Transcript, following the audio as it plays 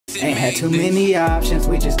Ain't had too many options,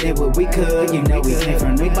 we just did what we could. You know we came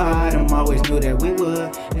from the bottom, always knew that we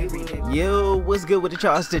would. Yo, what's good with it,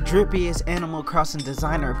 y'all? It's the drippiest Animal Crossing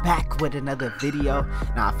designer back with another video.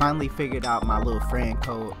 Now I finally figured out my little friend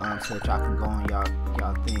code so that y'all can go on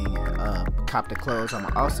y'all thing and cop the clothes. I'm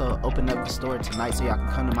also open up the store tonight so y'all can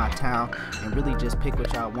come to my town and really just pick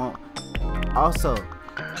what y'all want. Also,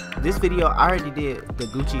 this video, I already did the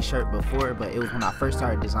Gucci shirt before, but it was when I first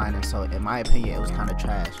started designing, so in my opinion it was kind of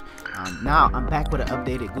trash. Now I'm back with an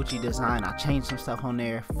updated Gucci design. I changed some stuff on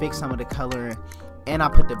there, fixed some of the coloring, and I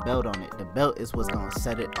put the belt on it. The belt is what's gonna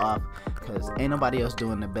set it off, because ain't nobody else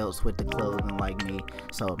doing the belts with the clothing like me.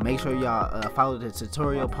 So make sure y'all follow the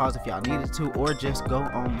tutorial, pause if y'all needed to, or just go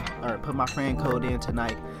on or put my friend code in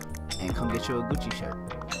tonight and come get you a Gucci shirt.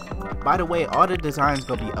 By the way, all the designs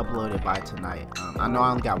gonna be uploaded by tonight. I know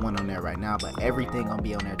I only got one on there right now, but everything gonna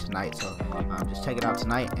be on there tonight, so just check it out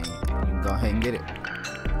tonight and you can go ahead and get it.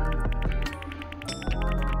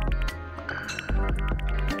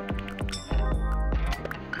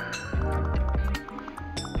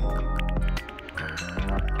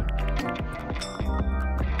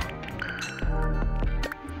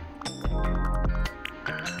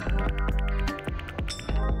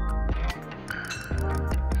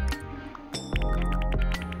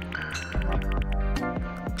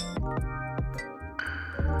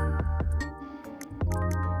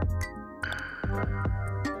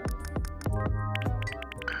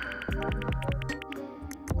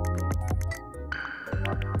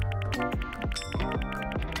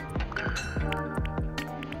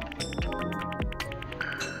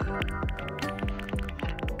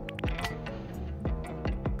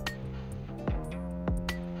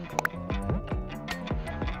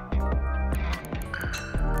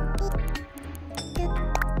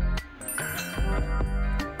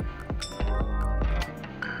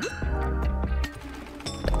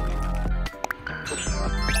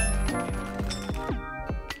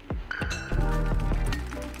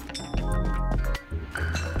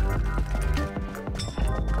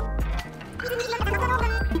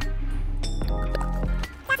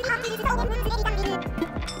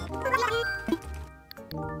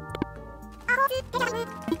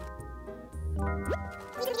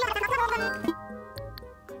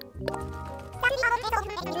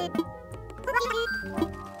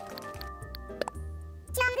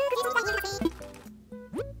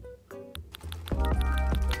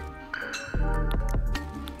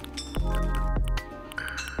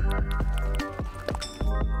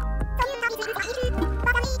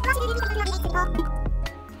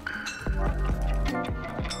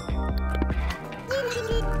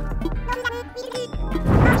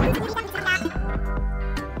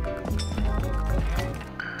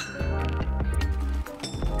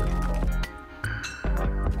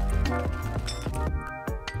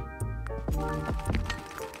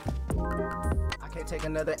 Take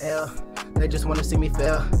another L, they just wanna see me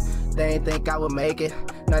fail. They ain't think I would make it,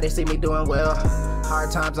 now they see me doing well.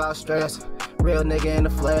 Hard times, I was stressed, real nigga in the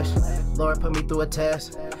flesh. Lord put me through a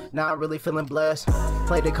test, now I'm really feeling blessed.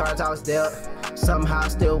 Played the cards I was dealt, somehow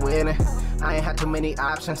still winning. I ain't had too many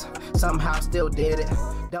options, somehow still did it.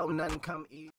 Don't nothing come easy.